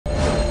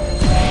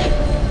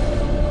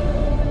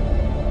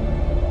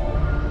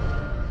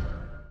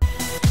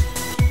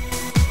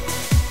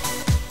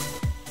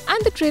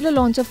the trailer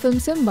launch of Film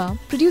Simmba,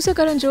 producer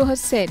Karan Johar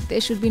said there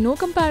should be no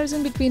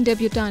comparison between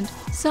debutante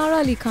Sara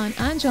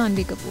and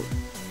Janhvi Kapoor.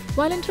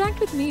 While interacting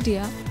with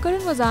media,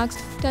 Karan was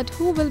asked that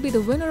who will be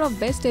the winner of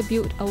Best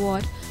Debut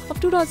Award of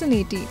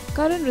 2018.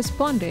 Karan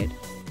responded,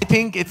 I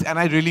think it's, and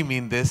I really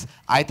mean this,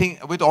 I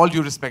think, with all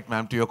due respect,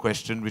 ma'am, to your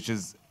question, which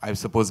is, I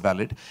suppose,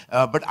 valid,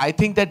 but I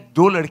think that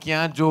दो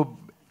लड़कियां जो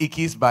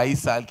 21-22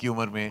 साल की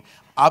उम्र में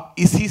अब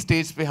इसी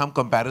stage पे हम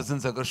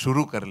comparisons अगर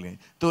शुरू कर लें,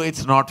 तो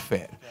it's not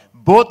fair.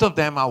 Both of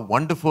them are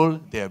wonderful,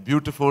 they are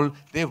beautiful,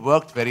 they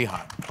worked very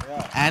hard.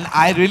 And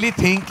I really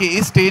think कि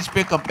इस stage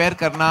पे compare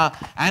करना,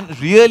 and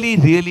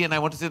really, and I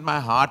want to say in my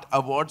heart,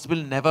 awards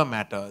will never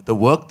matter. The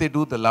work they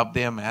do, the love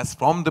they amass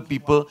from the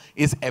people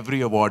is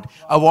every award.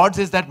 Awards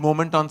is that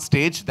moment on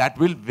stage that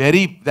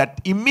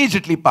that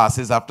immediately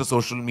passes after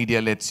social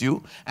media lets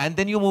you, and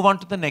then you move on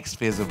to the next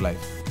phase of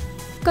life.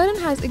 Karan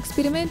has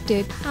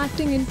experimented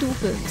acting in 2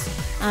 films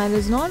and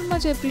is not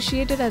much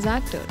appreciated as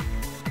actor.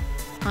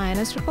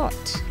 INS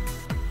report.